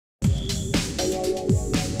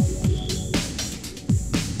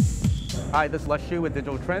Hi, this is Lashu with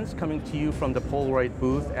Digital Trends, coming to you from the Polaroid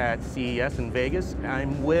booth at CES in Vegas.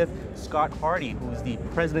 I'm with Scott Hardy, who's the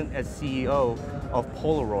president and CEO of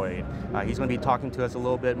Polaroid. He's going to be talking to us a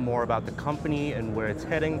little bit more about the company and where it's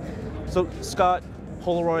heading. So Scott,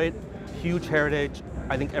 Polaroid, huge heritage.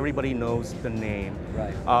 I think everybody knows the name.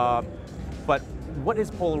 Right. But what is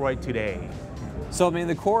Polaroid today? So I mean,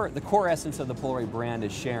 the core essence of the Polaroid brand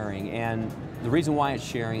is sharing, and the reason why it's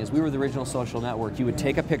sharing is we were the original social network. You would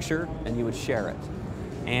take a picture and you would share it.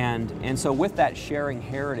 And so with that sharing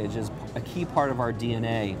heritage is a key part of our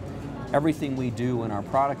DNA. Everything we do in our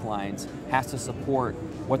product lines has to support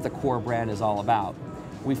what the core brand is all about.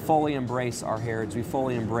 We fully embrace our heritage, we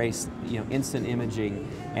fully embrace instant imaging,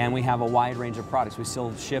 and we have a wide range of products. We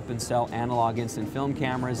still ship and sell analog instant film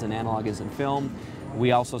cameras and analog instant film.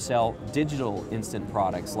 We also sell digital instant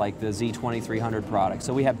products like the Z2300 products.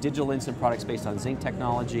 So we have digital instant products based on zinc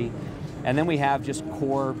technology, and then we have just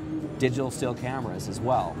core digital still cameras as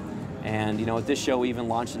well. And at this show we even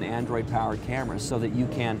launched an Android-powered camera so that you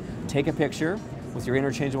can take a picture with your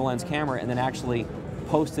interchangeable lens camera and then actually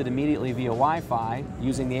post it immediately via Wi-Fi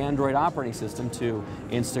using the Android operating system to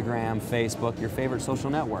Instagram, Facebook, your favorite social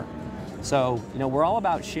network. So, we're all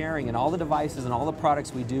about sharing, and all the devices and all the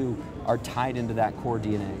products we do are tied into that core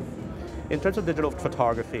DNA. In terms of digital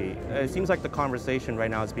photography, it seems like the conversation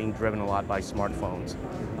right now is being driven a lot by smartphones.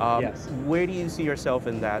 Yes. Where do you see yourself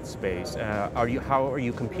in that space? How are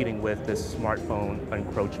you competing with this smartphone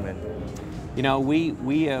encroachment?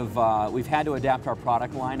 We've had to adapt our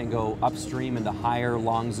product line and go upstream into higher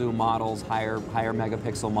long zoom models, higher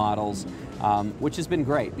megapixel models, which has been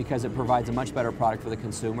great because it provides a much better product for the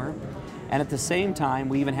consumer. And at the same time,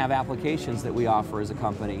 we even have applications that we offer as a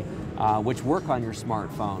company which work on your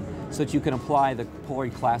smartphone so that you can apply the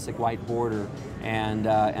Polaroid Classic white border and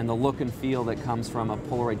the look and feel that comes from a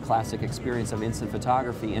Polaroid Classic experience of instant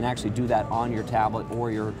photography and actually do that on your tablet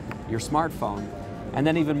or your smartphone. And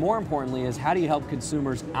then even more importantly is how do you help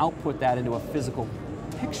consumers output that into a physical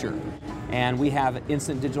picture? And we have an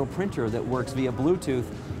instant digital printer that works via Bluetooth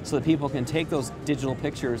so that people can take those digital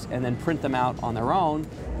pictures and then print them out on their own.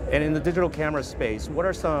 And in the digital camera space, what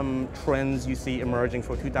are some trends you see emerging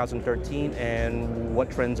for 2013 and what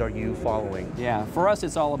trends are you following? Yeah, for us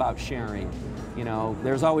it's all about sharing.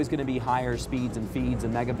 There's always going to be higher speeds and feeds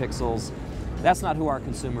and megapixels. That's not who our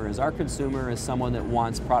consumer is. Our consumer is someone that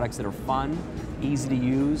wants products that are fun, easy to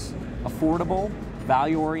use, affordable,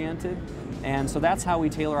 value-oriented, and so that's how we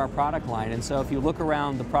tailor our product line. And so if you look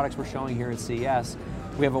around the products we're showing here at CES,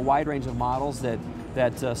 we have a wide range of models that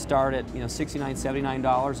start at $69,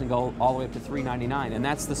 $79 and go all the way up to $399, and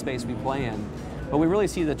that's the space we play in. But we really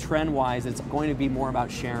see the trend-wise, it's going to be more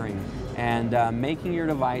about sharing and making your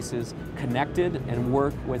devices connected and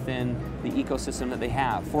work within the ecosystem that they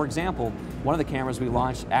have. For example, one of the cameras we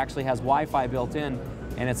launched actually has Wi-Fi built in,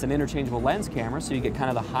 and it's an interchangeable lens camera, so you get kind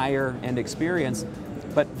of the higher end experience.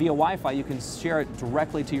 But via Wi-Fi, you can share it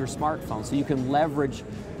directly to your smartphone, so you can leverage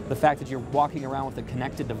the fact that you're walking around with a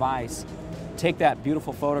connected device, take that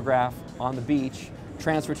beautiful photograph on the beach,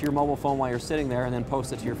 transfer it to your mobile phone while you're sitting there, and then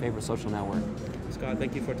post it to your favorite social network. Scott,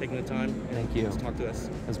 thank you for taking the time. Thank you. To talk to us.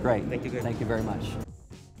 That's great. Thank you. Thank you very much.